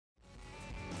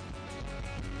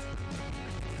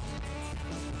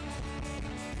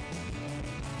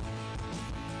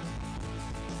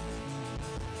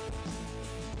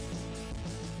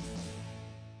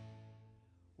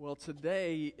Well,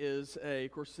 today is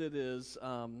of course, it is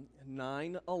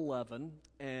 9/11,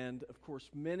 and of course,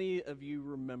 many of you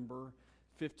remember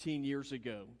 15 years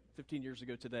ago. 15 years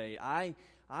ago today, I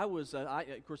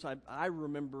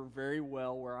remember very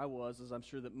well where I was, as I'm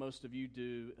sure that most of you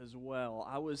do as well.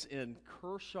 I was in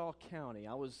Kershaw County.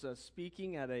 I was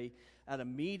speaking at a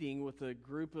meeting with a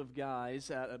group of guys,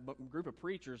 at a group of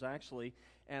preachers actually,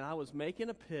 and I was making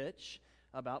a pitch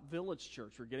about Village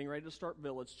Church. We're getting ready to start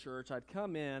Village Church. I'd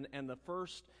come in, and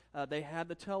they had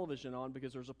the television on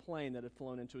because there was a plane that had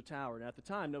flown into a tower. And at the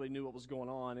time, nobody knew what was going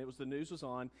on. The news was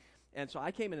on. And so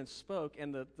I came in and spoke,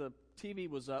 and the TV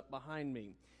was up behind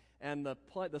me. And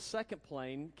the second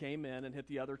plane came in and hit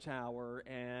the other tower.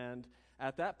 And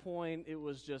at that point, that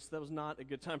was not a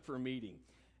good time for a meeting.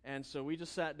 And so we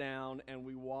just sat down and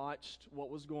we watched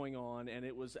what was going on, and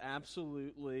it was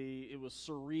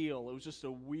surreal. It was just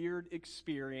a weird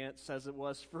experience, as it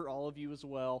was for all of you as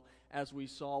well, as we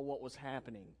saw what was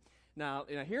happening. Now,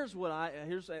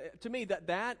 to me,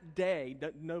 that day,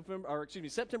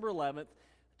 September 11th,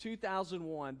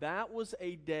 2001, that was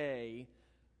a day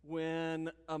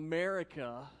when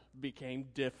America became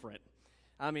different.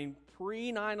 I mean,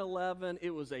 pre-9/11,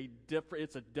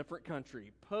 it's a different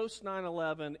country. Post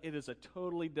 9/11, it is a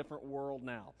totally different world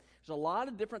now. There's a lot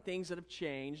of different things that have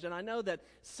changed, and I know that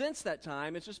since that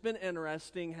time, it's just been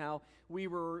interesting how we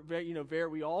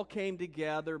all came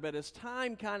together, but as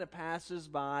time kind of passes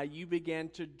by, you began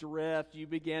to drift, you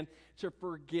began to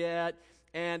forget,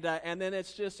 and then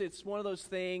it's one of those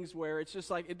things where it's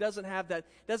just like it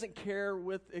doesn't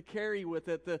carry with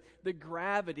it the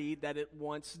gravity that it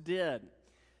once did.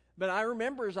 But I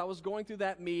remember as I was going through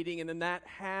that meeting and then that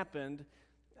happened,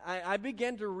 I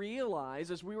began to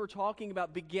realize as we were talking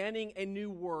about beginning a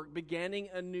new work, beginning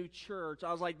a new church,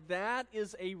 I was like, that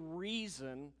is a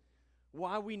reason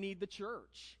why we need the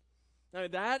church. Now,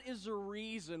 that is a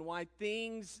reason why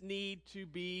things need to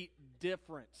be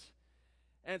different.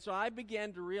 And so I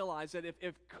began to realize that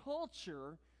if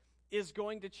culture is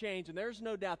going to change, and there's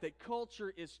no doubt that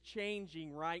culture is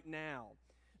changing right now,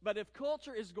 but if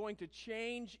culture is going to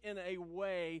change in a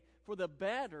way for the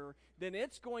better, then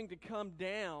it's going to come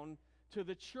down to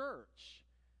the church.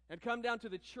 And come down to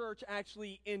the church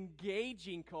actually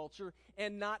engaging culture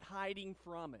and not hiding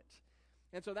from it.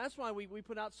 And so that's why we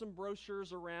put out some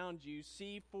brochures around you,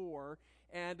 C4.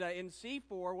 And in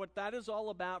C4, what that is all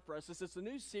about for us is it's a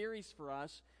new series for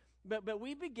us. But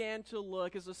we began to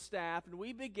look as a staff, and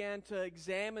we began to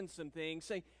examine some things,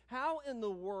 saying, how in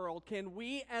the world can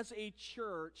we as a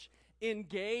church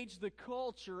engage the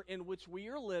culture in which we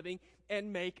are living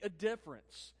and make a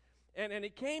difference? And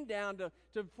it came down to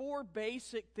four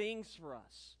basic things for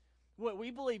us. What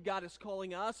we believe God is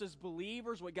calling us as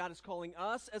believers, what God is calling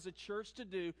us as a church to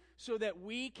do, so that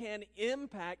we can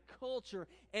impact culture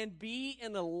and be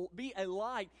a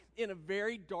light in a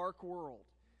very dark world.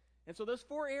 And so those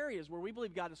four areas where we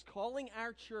believe God is calling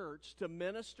our church to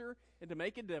minister and to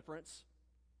make a difference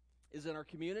is in our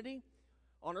community,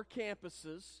 on our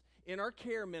campuses, in our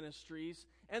care ministries,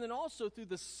 and then also through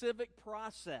the civic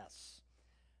process.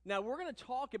 Now, we're going to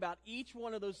talk about each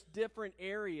one of those different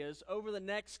areas over the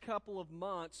next couple of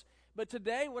months, but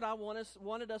today what I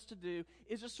wanted us to do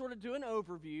is just sort of do an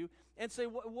overview and say,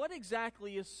 what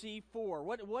exactly is C4?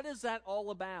 What is that all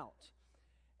about?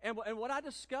 And what I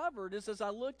discovered is as I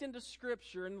looked into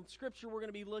Scripture, and the Scripture we're going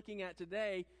to be looking at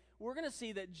today, we're going to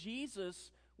see that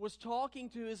Jesus was talking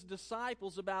to his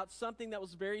disciples about something that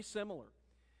was very similar.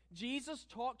 Jesus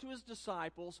talked to his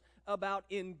disciples about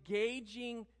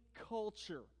engaging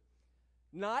culture,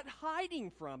 not hiding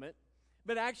from it,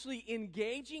 but actually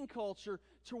engaging culture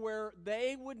to where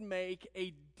they would make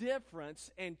a difference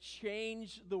and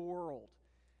change the world.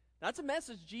 That's a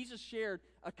message Jesus shared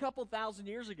a couple thousand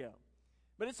years ago.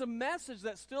 But it's a message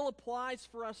that still applies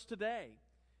for us today.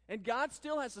 And God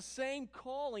still has the same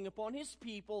calling upon his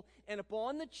people and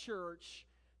upon the church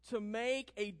to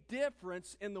make a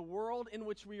difference in the world in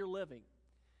which we are living.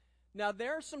 Now,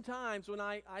 there are some times when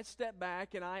I step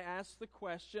back and I ask the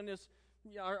question,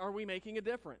 are we making a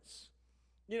difference?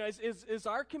 You know, is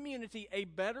our community a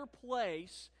better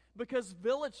place because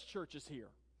Village Church is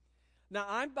here? Now,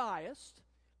 I'm biased,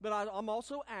 but I'm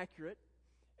also accurate.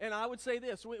 And I would say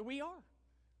this, we are.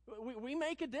 We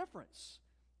make a difference.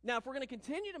 Now, if we're going to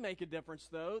continue to make a difference,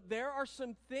 though, there are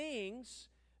some things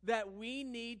that we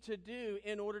need to do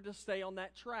in order to stay on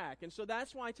that track. And so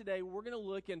that's why today we're going to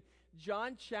look in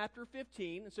John chapter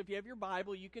 15. And so if you have your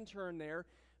Bible, you can turn there.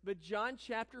 But John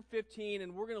chapter 15,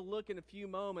 and we're going to look in a few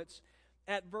moments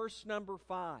at verse number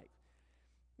 5.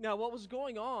 Now, what was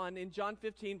going on in John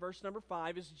 15, verse number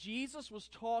 5, is Jesus was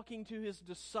talking to his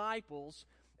disciples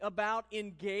about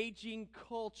engaging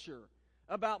culture,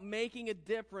 about making a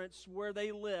difference where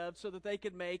they live so that they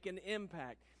could make an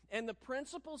impact. And the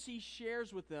principles he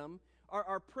shares with them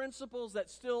are principles that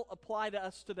still apply to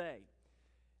us today.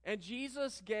 And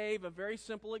Jesus gave a very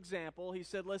simple example. He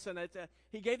said, listen,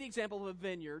 he gave the example of a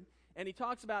vineyard, and he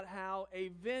talks about how a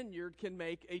vineyard can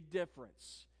make a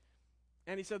difference.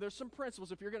 And he said there's some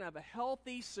principles. If you're going to have a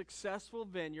healthy, successful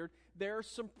vineyard, there are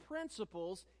some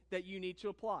principles that you need to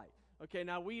apply. Okay,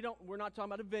 now we're not talking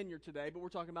about a vineyard today, but we're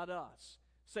talking about us.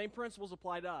 Same principles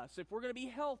apply to us. If we're going to be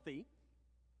healthy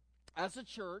as a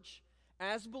church,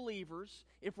 as believers,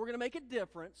 if we're going to make a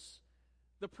difference,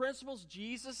 the principles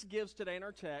Jesus gives today in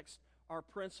our text are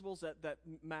principles that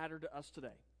matter to us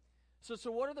today.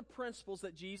 So what are the principles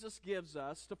that Jesus gives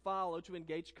us to follow to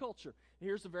engage culture?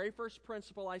 Here's the very first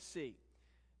principle I see,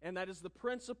 and that is the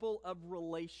principle of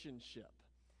relationship.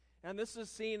 And this is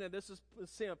seen,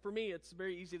 for me, it's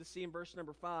very easy to see in verse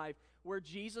number 5, where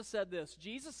Jesus said this.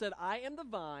 Jesus said, I am the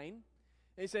vine,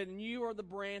 and he said, and you are the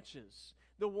branches.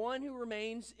 The one who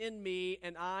remains in me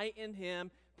and I in him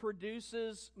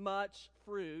produces much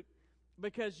fruit,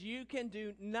 because you can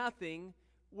do nothing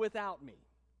without me.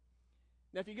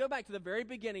 Now, if you go back to the very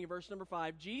beginning of verse number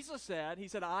 5, Jesus said, he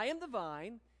said, I am the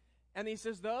vine, and he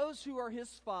says, those who are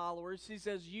his followers, he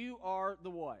says, you are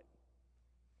the what?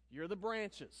 You're the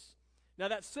branches. Now,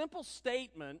 that simple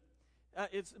statement,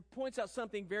 it points out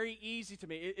something very easy to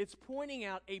me. It's pointing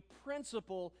out a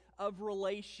principle of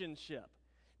relationship.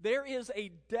 There is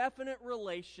a definite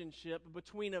relationship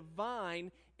between a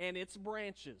vine and its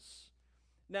branches.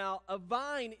 Now, a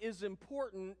vine is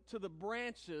important to the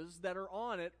branches that are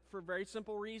on it for a very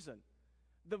simple reason.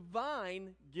 The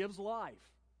vine gives life,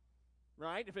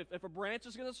 right? If a branch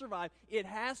is going to survive, it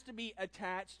has to be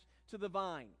attached to the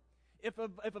vine. If a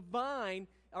branch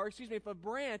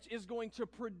is going to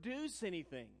produce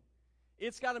anything,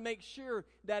 it's got to make sure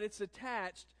that it's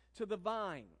attached to the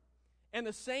vine. And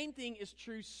the same thing is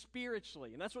true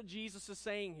spiritually, and that's what Jesus is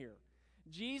saying here.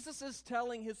 Jesus is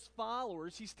telling his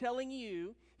followers, he's telling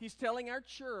you, he's telling our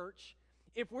church,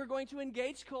 if we're going to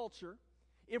engage culture,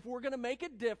 if we're going to make a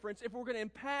difference, if we're going to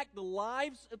impact the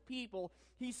lives of people,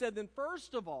 he said, then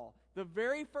first of all, the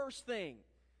very first thing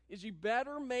is you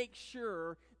better make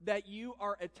sure that you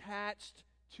are attached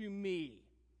to me.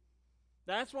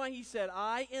 That's why he said,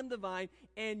 I am the vine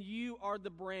and you are the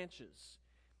branches.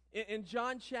 In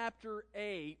John chapter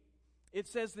 8, it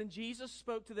says, then Jesus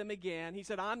spoke to them again. He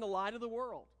said, I'm the light of the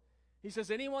world. He says,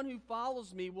 anyone who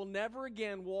follows me will never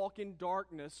again walk in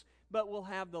darkness, but will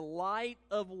have the light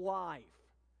of life.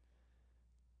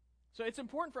 So it's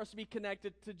important for us to be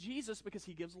connected to Jesus because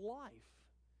he gives life.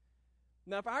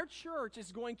 Now, if our church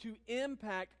is going to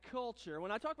impact culture,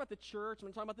 when I talk about the church, when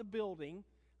I'm talking about the building,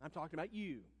 I'm talking about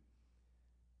you.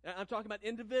 I'm talking about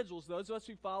individuals, those of us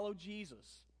who follow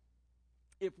Jesus.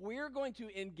 If we're going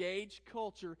to engage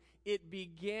culture, it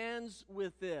begins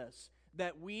with this,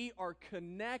 that we are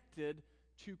connected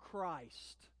to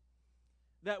Christ.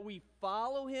 That we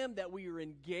follow him, that we are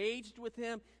engaged with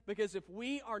him, because if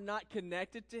we are not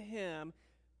connected to him,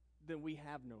 then we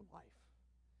have no life.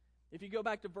 If you go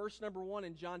back to verse number 1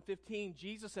 in John 15,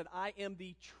 Jesus said, I am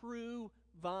the true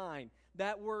vine.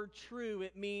 That word true,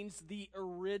 it means the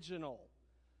original.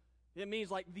 It means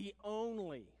like the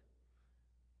only.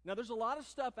 Now, there's a lot of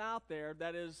stuff out there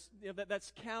that is,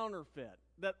 that's counterfeit,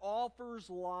 that offers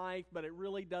life, but it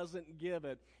really doesn't give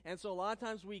it. And so a lot of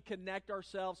times we connect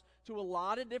ourselves to a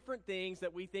lot of different things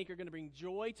that we think are going to bring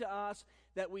joy to us,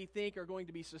 that we think are going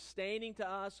to be sustaining to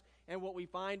us, and what we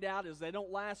find out is they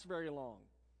don't last very long.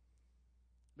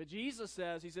 But Jesus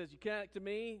says, he says, you connect to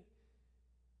me,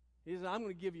 he says, I'm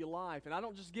going to give you life. And I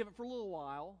don't just give it for a little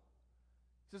while.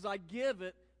 He says, I give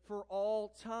it for all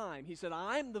time. He said,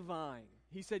 I'm the vine.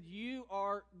 He said, you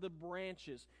are the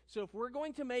branches. So if we're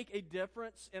going to make a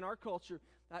difference in our culture,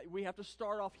 we have to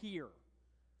start off here.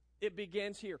 It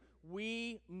begins here.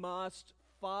 We must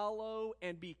follow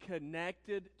and be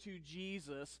connected to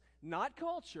Jesus, not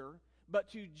culture, but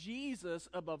to Jesus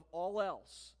above all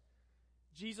else.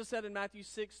 Jesus said in Matthew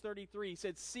 6:33, he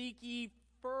said, seek ye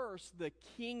first the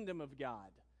kingdom of God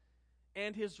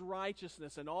and his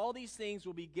righteousness, and all these things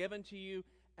will be given to you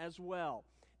as well.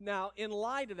 Now, in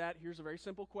light of that, here's a very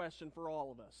simple question for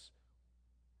all of us.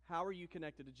 How are you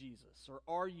connected to Jesus? Or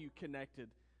are you connected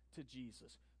to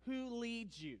Jesus? Who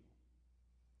leads you?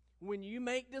 When you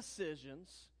make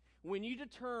decisions, when you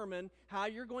determine how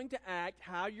you're going to act,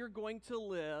 how you're going to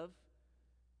live,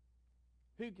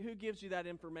 who gives you that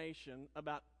information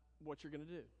about what you're going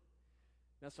to do?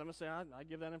 Now, some will say, I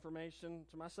give that information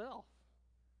to myself.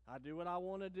 I do what I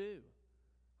want to do.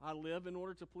 I live in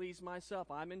order to please myself.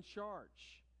 I'm in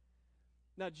charge.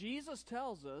 Now, Jesus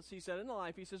tells us, he said in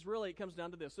life, he says, really, it comes down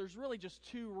to this. There's really just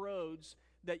two roads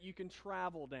that you can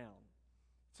travel down.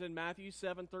 It's in Matthew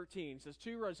 7:13. It says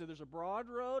two roads. So there's a broad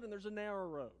road and there's a narrow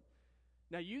road.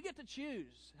 Now, you get to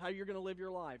choose how you're going to live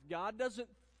your life. God doesn't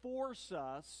force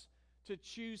us to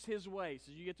choose his way. He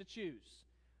says you get to choose.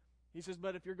 He says,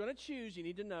 but if you're going to choose, you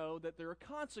need to know that there are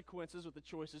consequences with the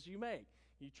choices you make.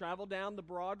 You travel down the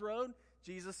broad road.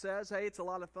 Jesus says, hey, it's a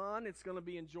lot of fun. It's going to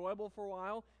be enjoyable for a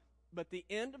while. But the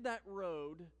end of that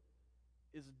road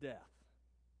is death.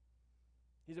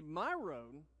 He said, my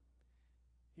road,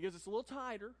 he goes, it's a little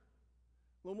tighter,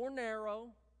 a little more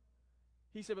narrow.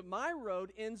 He said, but my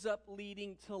road ends up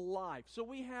leading to life. So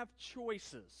we have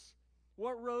choices.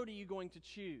 What road are you going to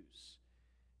choose?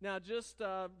 Now, just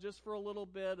for a little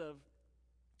bit of,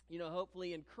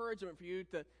 hopefully encouragement for you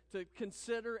to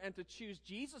consider and to choose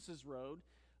Jesus' road,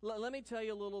 let me tell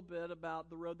you a little bit about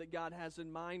the road that God has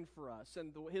in mind for us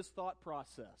and his thought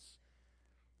process.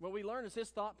 What we learn is his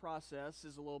thought process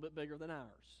is a little bit bigger than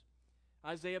ours.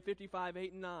 Isaiah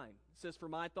 55:8-9 says, for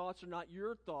my thoughts are not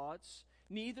your thoughts,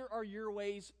 neither are your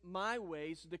ways my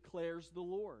ways, declares the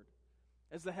Lord.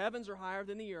 As the heavens are higher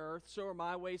than the earth, so are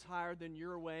my ways higher than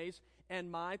your ways,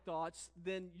 and my thoughts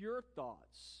than your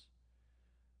thoughts.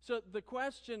 So the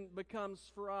question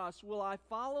becomes for us, will I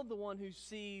follow the one who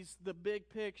sees the big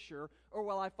picture, or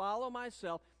will I follow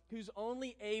myself who's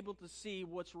only able to see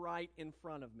what's right in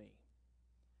front of me?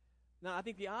 Now, I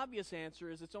think the obvious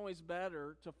answer is it's always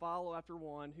better to follow after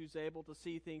one who's able to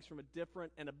see things from a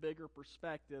different and a bigger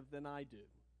perspective than I do.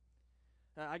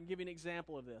 I can give you an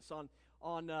example of this. On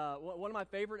one of my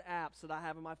favorite apps that I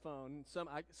have on my phone,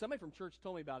 somebody from church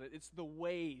told me about it. It's the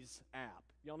Waze app.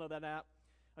 Y'all know that app?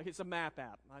 Okay, it's a map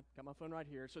app. I've got my phone right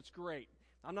here, so it's great.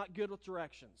 I'm not good with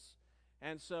directions.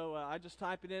 And so I just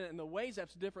type it in, and the Waze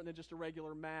app's different than just a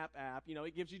regular map app.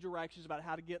 It gives you directions about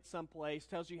how to get someplace,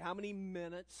 tells you how many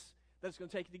minutes that it's going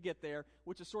to take you to get there,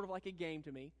 which is sort of like a game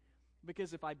to me,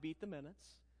 because if I beat the minutes,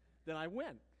 then I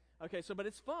win. Okay, but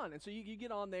it's fun, and so you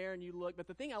get on there and you look. But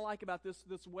the thing I like about this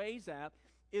Waze app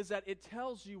is that it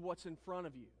tells you what's in front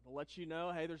of you. It'll let you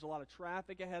know, hey, there's a lot of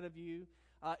traffic ahead of you.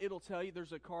 It'll tell you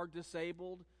there's a car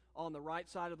disabled on the right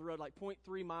side of the road, like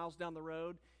 0.3 miles down the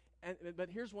road. But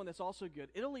here's one that's also good.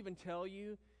 It'll even tell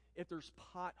you if there's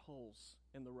potholes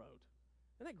in the road.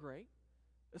 Isn't that great?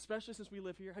 Especially since we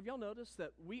live here. Have y'all noticed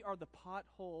that we are the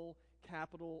pothole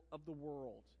capital of the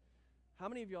world? How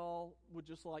many of y'all would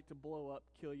just like to blow up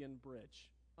Killian Bridge?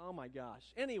 Oh my gosh.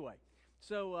 Anyway,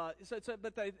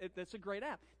 but that's a great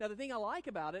app. Now the thing I like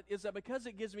about it is that because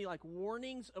it gives me like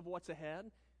warnings of what's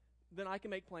ahead, then I can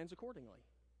make plans accordingly.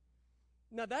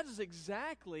 Now that is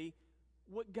exactly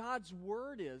what God's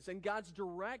word is and God's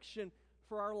direction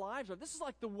for our lives are. This is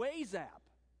like the Waze app.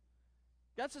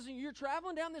 God says you're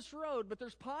traveling down this road, but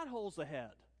there's potholes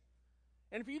ahead.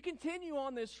 And if you continue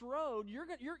on this road, your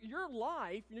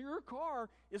life, your car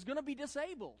is going to be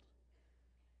disabled.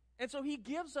 And so he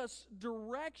gives us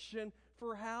direction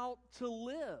for how to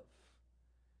live.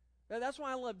 Now, that's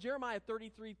why I love Jeremiah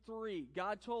 33:3.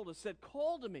 God told us, said,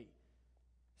 call to me.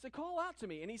 He said, call out to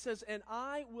me. And he says, and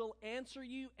I will answer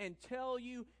you and tell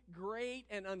you great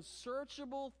and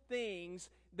unsearchable things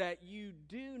that you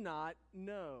do not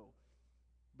know.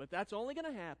 But that's only going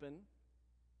to happen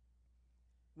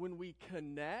when we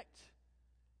connect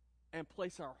and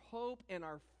place our hope and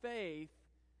our faith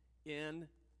in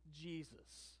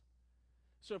Jesus.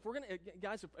 So if we're going to,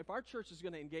 guys, if our church is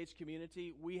going to engage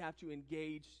community, we have to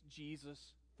engage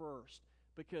Jesus first,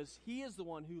 because he is the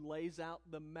one who lays out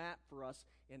the map for us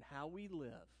in how we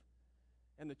live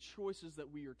and the choices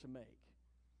that we are to make.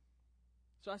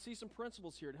 So I see some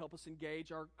principles here to help us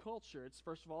engage our culture. It's,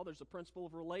 first of all, there's a principle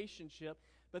of relationship,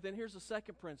 but then here's the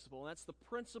second principle, and that's the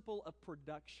principle of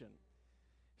production.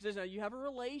 He says, now you have a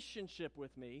relationship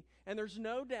with me, and there's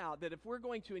no doubt that if we're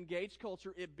going to engage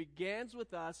culture, it begins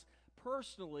with us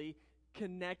personally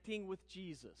connecting with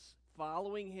Jesus,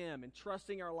 following him, and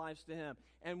trusting our lives to him.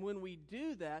 And when we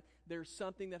do that, there's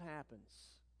something that happens.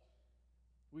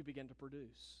 We begin to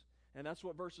produce. And that's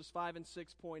what verses 5 and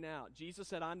 6 point out. Jesus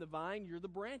said, I'm the vine, you're the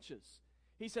branches.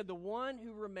 He said, the one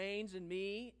who remains in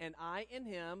me and I in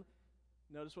him,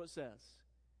 notice what it says,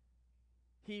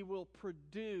 he will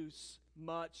produce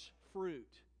much fruit,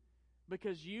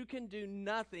 because you can do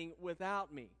nothing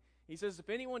without me. He says, if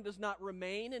anyone does not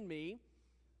remain in me,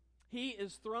 he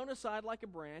is thrown aside like a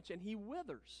branch and he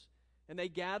withers. And they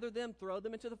gather them, throw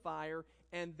them into the fire,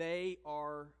 and they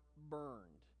are burned.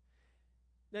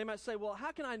 Now you might say, well,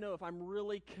 how can I know if I'm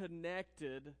really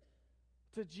connected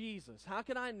to Jesus? How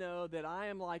can I know that I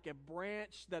am like a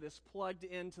branch that is plugged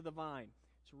into the vine?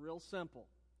 It's real simple.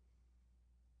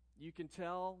 You can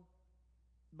tell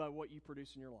by what you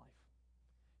produce in your life.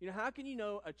 You know, how can you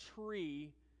know a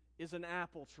tree is an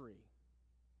apple tree?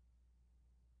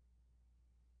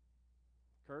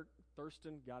 Kurt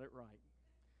Thurston got it right.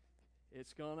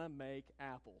 It's going to make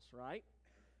apples, right?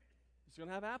 It's going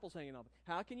to have apples hanging off it.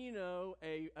 How can you know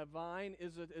a vine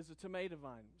is a tomato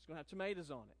vine? It's going to have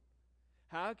tomatoes on it.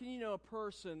 How can you know a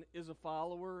person is a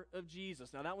follower of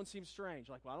Jesus? Now, that one seems strange.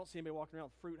 Like, well, I don't see anybody walking around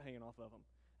with fruit hanging off of them.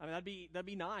 I mean, that'd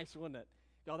be nice, wouldn't it?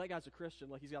 Oh, that guy's a Christian.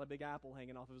 Like, he's got a big apple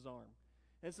hanging off of his arm.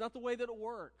 And it's not the way that it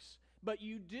works. But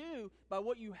you do, by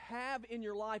what you have in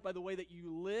your life, by the way that you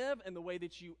live and the way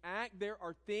that you act, there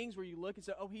are things where you look and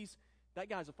say, oh, that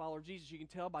guy's a follower of Jesus. You can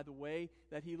tell by the way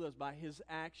that he lives, by his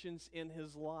actions in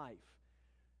his life.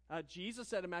 Jesus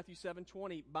said in Matthew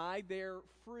 7:20, by their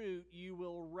fruit you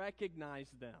will recognize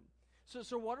them.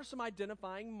 So what are some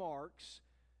identifying marks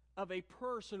of a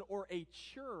person or a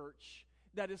church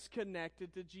that is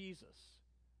connected to Jesus?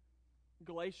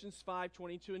 Galatians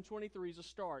 5:22 and 23 is a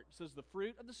start. It says the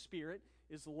fruit of the Spirit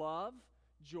is love,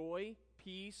 joy,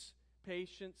 peace,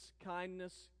 patience,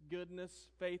 kindness, goodness,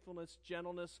 faithfulness,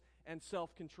 gentleness, and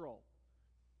self-control.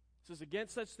 It says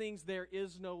against such things there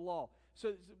is no law.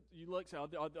 So you look, so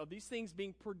are these things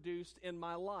being produced in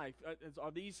my life? Are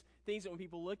these things that when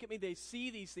people look at me, they see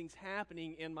these things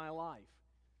happening in my life?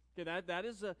 Okay, that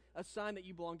is a sign that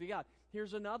you belong to God.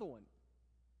 Here's another one.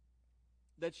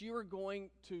 That you are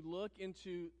going to look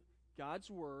into God's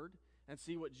Word and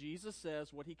see what Jesus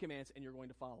says, what He commands, and you're going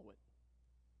to follow it.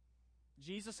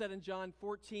 Jesus said in John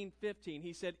 14:15,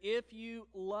 He said, if you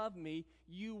love me,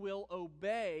 you will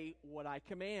obey what I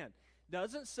command.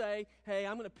 Doesn't say, hey,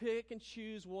 I'm going to pick and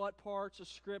choose what parts of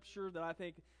Scripture that I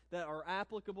think that are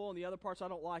applicable and the other parts I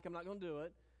don't like, I'm not going to do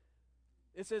it.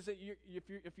 It says that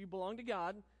if you belong to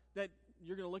God, that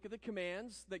you're going to look at the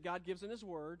commands that God gives in His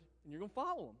Word, and you're going to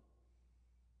follow them.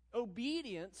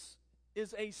 Obedience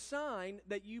is a sign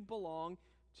that you belong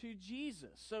to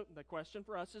Jesus. So the question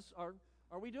for us is, are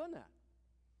we doing that?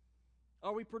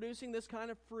 Are we producing this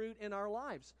kind of fruit in our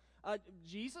lives?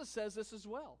 Jesus says this as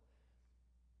well.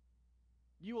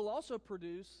 You will also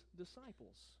produce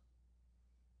disciples.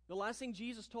 The last thing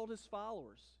Jesus told His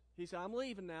followers, He said, I'm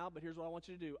leaving now, but here's what I want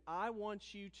you to do. I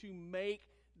want you to make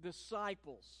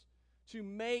disciples, to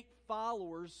make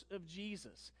followers of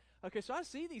Jesus. Okay, so I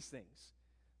see these things.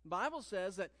 The Bible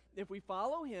says that if we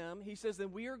follow Him, He says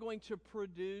that we are going to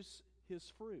produce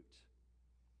His fruit.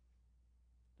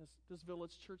 Does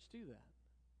Village Church do that?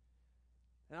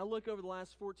 And I look over the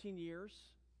last 14 years,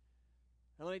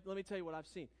 and let me tell you what I've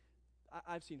seen.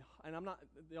 I've seen, and I'm not,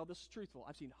 this is truthful,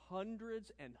 I've seen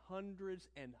hundreds and hundreds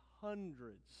and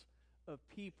hundreds of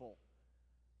people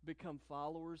become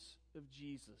followers of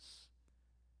Jesus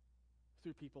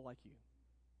through people like you.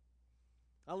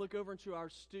 I look over into our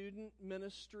student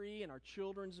ministry and our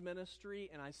children's ministry,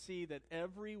 and I see that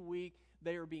every week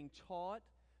they are being taught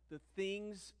the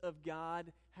things of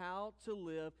God, how to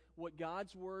live, what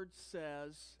God's Word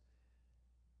says.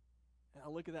 And I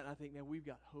look at that and I think, man, we've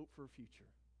got hope for a future.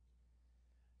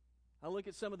 I look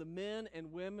at some of the men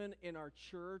and women in our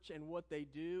church and what they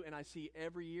do, and I see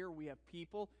every year we have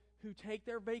people who take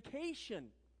their vacation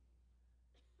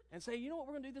and say, you know what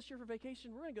we're going to do this year for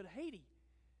vacation? We're going to go to Haiti.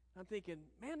 I'm thinking,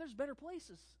 man, there's better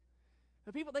places.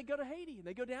 The people, they go to Haiti, and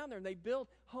they go down there, and they build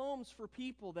homes for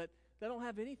people that don't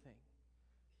have anything.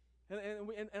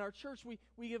 And our church, we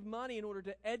give money in order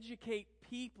to educate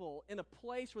people in a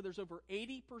place where there's over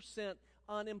 80%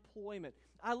 unemployment.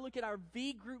 I look at our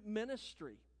V Group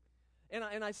ministry, and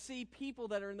I see people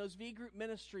that are in those V Group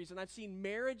ministries, and I've seen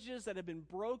marriages that have been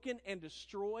broken and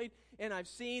destroyed, and I've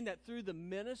seen that through the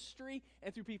ministry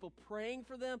and through people praying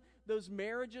for them, those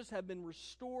marriages have been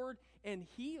restored and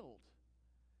healed.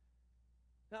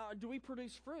 Now, do we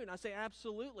produce fruit? And I say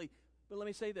absolutely. But let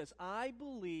me say this. I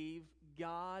believe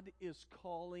God is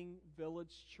calling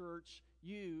Village Church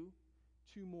you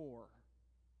to more.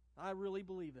 I really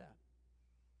believe that.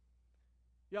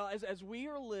 Y'all, as we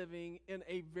are living in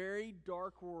a very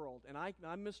dark world, and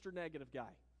I'm Mr. Negative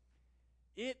guy,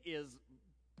 it is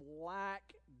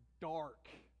black dark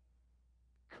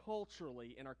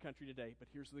culturally in our country today, but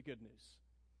here's the good news.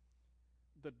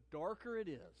 The darker it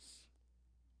is,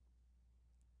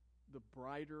 the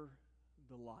brighter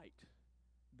the light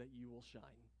that you will shine.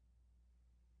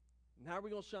 And how are we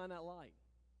going to shine that light?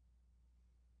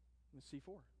 In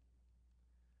C4.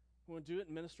 We want to do it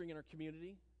in ministering in our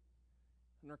community,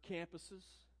 in our campuses,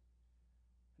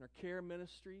 in our care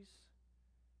ministries,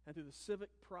 and through the civic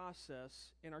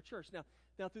process in our church.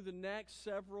 Now through the next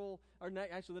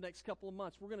the next couple of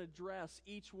months, we're going to address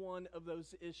each one of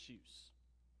those issues.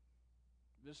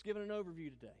 Just giving an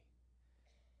overview today.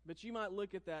 But you might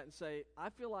look at that and say, I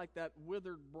feel like that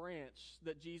withered branch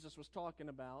that Jesus was talking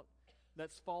about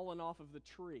that's fallen off of the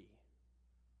tree.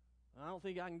 I don't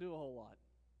think I can do a whole lot.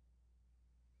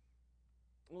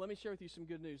 Well, let me share with you some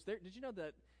good news. Did you know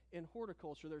that in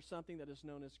horticulture there's something that is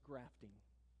known as grafting?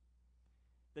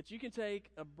 That you can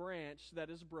take a branch that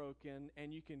is broken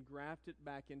and you can graft it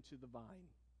back into the vine.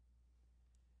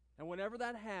 And whenever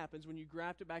that happens, when you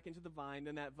graft it back into the vine,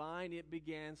 then that vine, it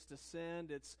begins to send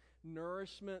its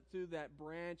nourishment through that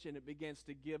branch, and it begins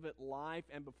to give it life,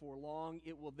 and before long,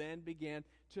 it will then begin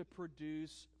to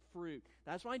produce fruit.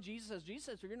 That's why Jesus says,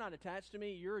 if you're not attached to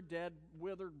me, you're a dead,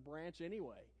 withered branch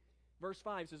anyway. Verse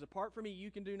 5 says, apart from me, you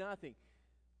can do nothing.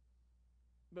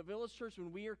 But Village Church,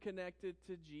 when we are connected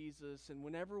to Jesus and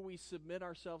whenever we submit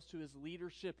ourselves to His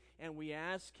leadership and we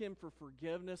ask Him for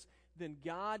forgiveness, then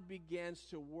God begins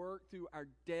to work through our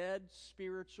dead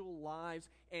spiritual lives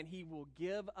and He will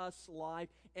give us life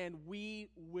and we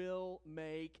will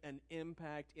make an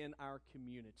impact in our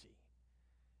community.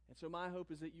 And so my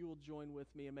hope is that you will join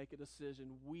with me and make a decision.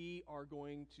 We are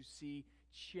going to see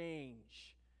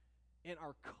change in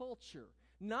our culture.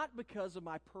 Not because of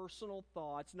my personal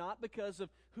thoughts, not because of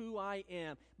who I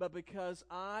am, but because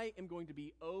I am going to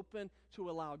be open to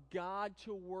allow God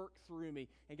to work through me.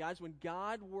 And guys, when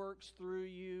God works through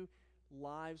you,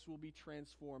 lives will be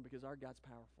transformed because our God's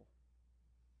powerful.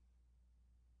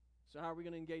 So how are we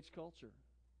going to engage culture?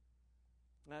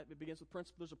 It begins with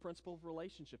principle. There's a principle of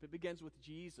relationship. It begins with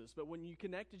Jesus. But when you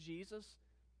connect to Jesus,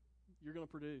 you're going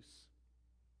to produce.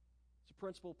 It's a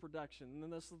principle of production. And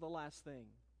then this is the last thing.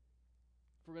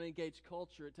 If we're going to engage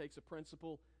culture, it takes a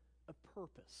principle of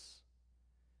purpose.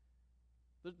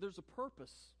 There's a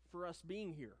purpose for us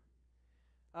being here.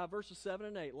 Verses 7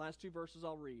 and 8, last two verses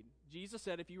I'll read. Jesus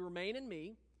said, if you remain in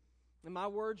me, and my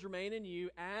words remain in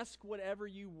you, ask whatever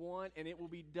you want, and it will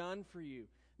be done for you.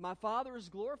 My Father is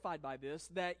glorified by this,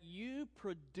 that you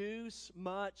produce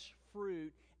much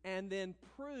fruit, and then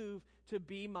prove to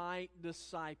be my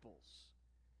disciples.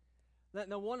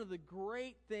 Now, one of the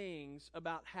great things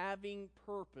about having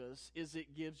purpose is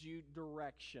it gives you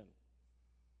direction.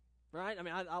 Right? I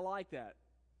mean, I like that.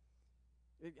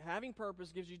 Having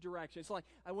purpose gives you direction. It's like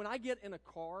when I get in a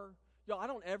car, I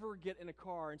don't ever get in a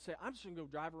car and say, I'm just going to go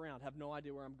drive around, have no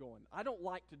idea where I'm going. I don't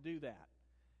like to do that.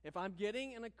 If I'm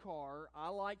getting in a car, I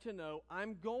like to know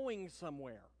I'm going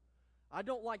somewhere. I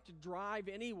don't like to drive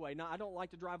anyway. Now, I don't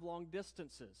like to drive long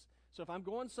distances. So if I'm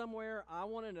going somewhere, I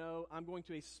want to know I'm going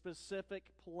to a specific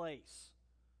place.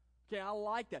 Okay, I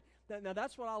like that. Now,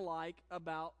 that's what I like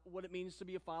about what it means to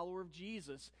be a follower of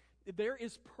Jesus. There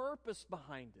is purpose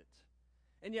behind it.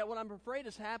 And yet what I'm afraid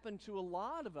has happened to a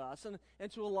lot of us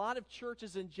and to a lot of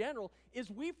churches in general is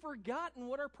we've forgotten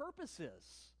what our purpose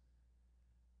is.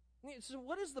 So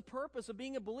what is the purpose of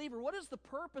being a believer? What is the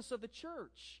purpose of the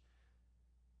church?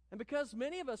 And because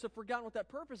many of us have forgotten what that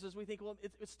purpose is, we think, well,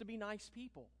 it's to be nice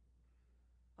people.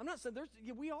 I'm not saying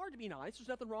we are to be nice. There's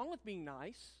nothing wrong with being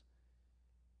nice.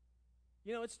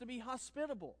 It's to be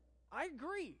hospitable. I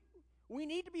agree. We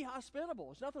need to be hospitable.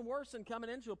 There's nothing worse than coming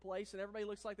into a place and everybody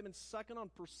looks like they've been sucking on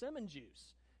persimmon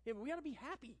juice. We got to be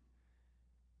happy.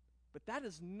 But that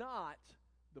is not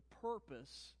the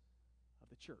purpose of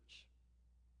the church.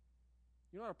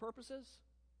 You know what our purpose is?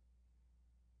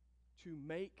 To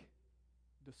make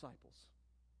disciples.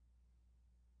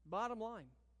 Bottom line.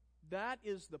 That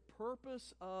is the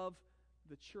purpose of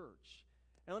the church.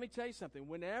 And let me tell you something.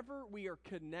 Whenever we are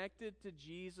connected to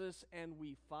Jesus and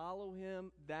we follow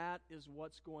Him, that is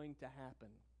what's going to happen.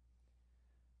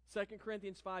 2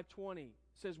 Corinthians 5:20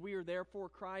 says, we are therefore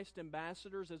Christ's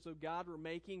ambassadors as though God were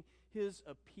making His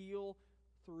appeal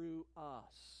through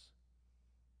us.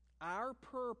 Our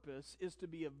purpose is to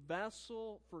be a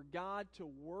vessel for God to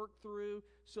work through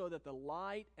so that the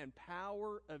light and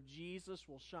power of Jesus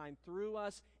will shine through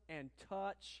us and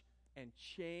touch and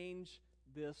change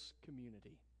this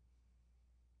community.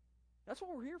 That's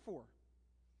what we're here for.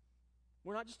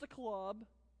 We're not just a club.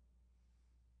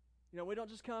 We don't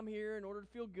just come here in order to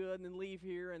feel good and then leave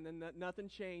here and then nothing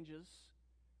changes.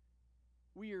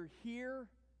 We are here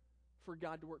for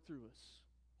God to work through us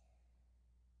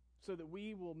so that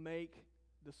we will make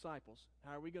disciples.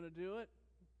 How are we going to do it?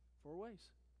 4 ways.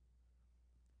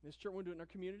 This church, we're going to do it in our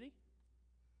community.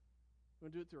 We're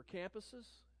going to do it through our campuses,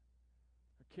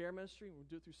 our care ministry, and we'll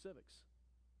do it through civics.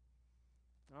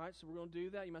 All right, so we're going to do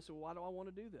that. You might say, well, why do I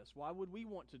want to do this? Why would we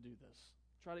want to do this?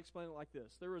 Try to explain it like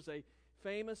this. There was a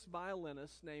famous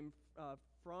violinist named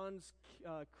Franz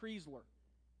Kreisler,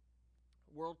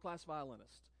 world-class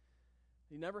violinist.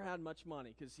 He never had much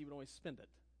money because he would always spend it.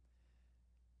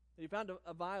 He found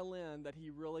a violin that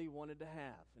he really wanted to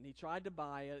have, and he tried to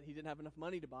buy it. He didn't have enough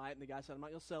money to buy it, and the guy said, I'm not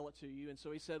going to sell it to you. And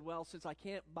so he said, well, since I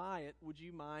can't buy it, would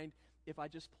you mind if I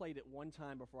just played it one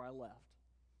time before I leave?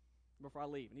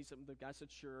 And the guy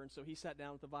said, sure. And so he sat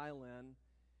down with the violin,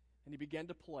 and he began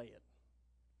to play it.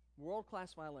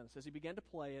 World-class violinist. As he began to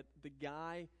play it, the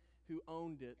guy who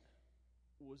owned it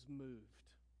was moved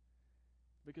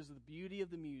because of the beauty of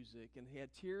the music, and he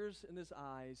had tears in his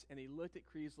eyes, and he looked at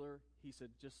Kreisler. He said,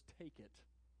 just take it.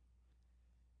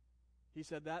 He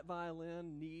said, that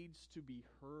violin needs to be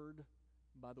heard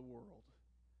by the world.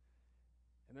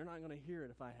 And they're not going to hear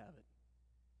it if I have it.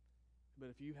 But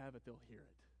if you have it, they'll hear it.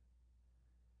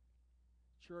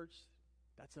 Church,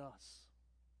 that's us.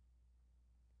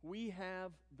 We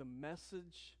have the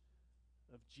message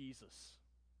of Jesus.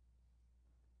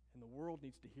 And the world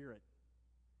needs to hear it.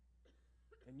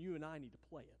 And you and I need to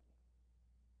play it.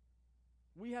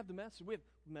 We have the message. We have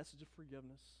the message of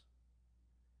forgiveness,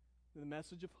 the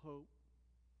message of hope.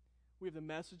 We have the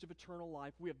message of eternal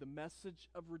life. We have the message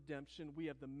of redemption. We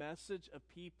have the message of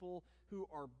people who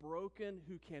are broken,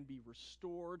 who can be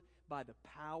restored by the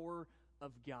power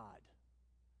of God.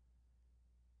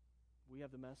 We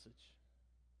have the message.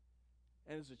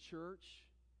 And as a church,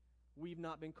 we've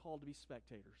not been called to be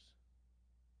spectators.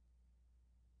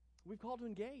 We've called to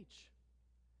engage.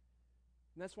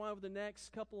 And that's why over the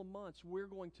next couple of months, we're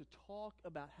going to talk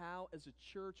about how, as a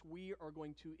church, we are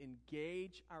going to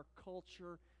engage our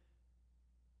culture.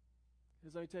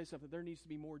 Because let me tell you something, there needs to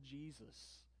be more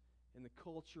Jesus in the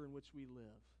culture in which we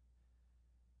live.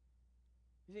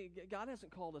 You see, God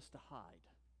hasn't called us to hide.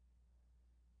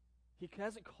 He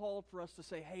hasn't called for us to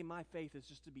say, hey, my faith is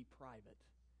just to be private.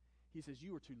 He says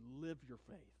you are to live your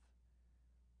faith.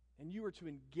 And you are to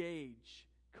engage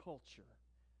culture.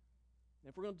 And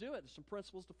if we're going to do it, there's some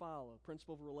principles to follow.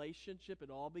 Principle of relationship,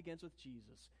 it all begins with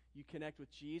Jesus. You connect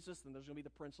with Jesus, then there's going to be the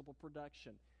principle of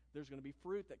production. There's going to be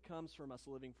fruit that comes from us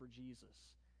living for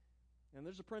Jesus. And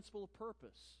there's a principle of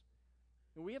purpose.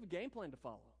 And we have a game plan to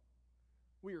follow.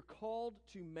 We are called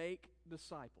to make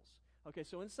disciples. Okay,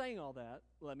 so in saying all that,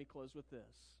 let me close with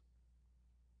this.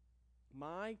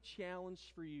 My challenge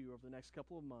for you over the next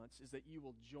couple of months is that you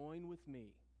will join with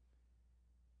me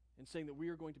in saying that we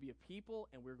are going to be a people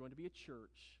and we're going to be a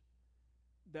church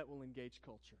that will engage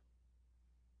culture.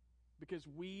 Because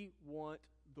we want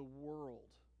the world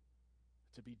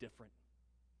to be different.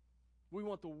 We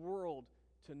want the world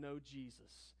to know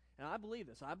Jesus. And I believe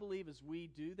this. I believe as we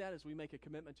do that, as we make a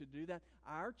commitment to do that,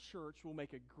 our church will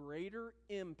make a greater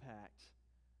impact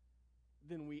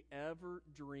than we ever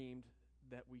dreamed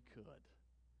that we could.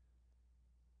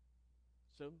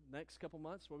 So, next couple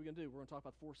months, what are we going to do? We're going to talk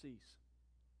about 4 C's.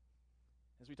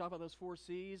 As we talk about those 4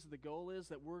 C's, the goal is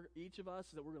that each of us,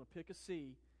 that we're going to pick a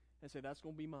C and say, that's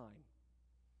going to be mine.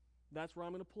 That's where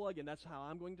I'm going to plug in. That's how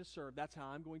I'm going to serve. That's how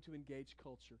I'm going to engage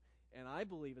culture. And I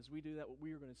believe as we do that,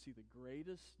 we are going to see the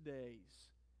greatest days,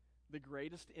 the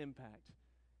greatest impact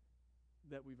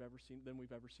that we've ever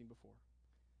seen before.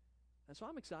 And so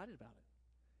I'm excited about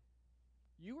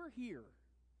it. You are here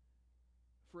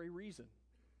for a reason.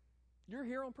 You're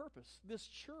here on purpose. This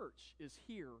church is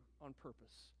here on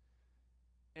purpose.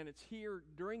 And it's here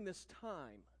during this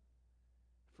time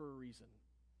for a reason.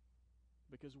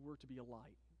 Because we're to be a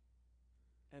light.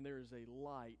 And there is a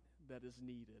light that is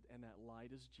needed, and that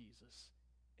light is Jesus.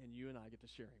 And you and I get to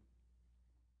share him.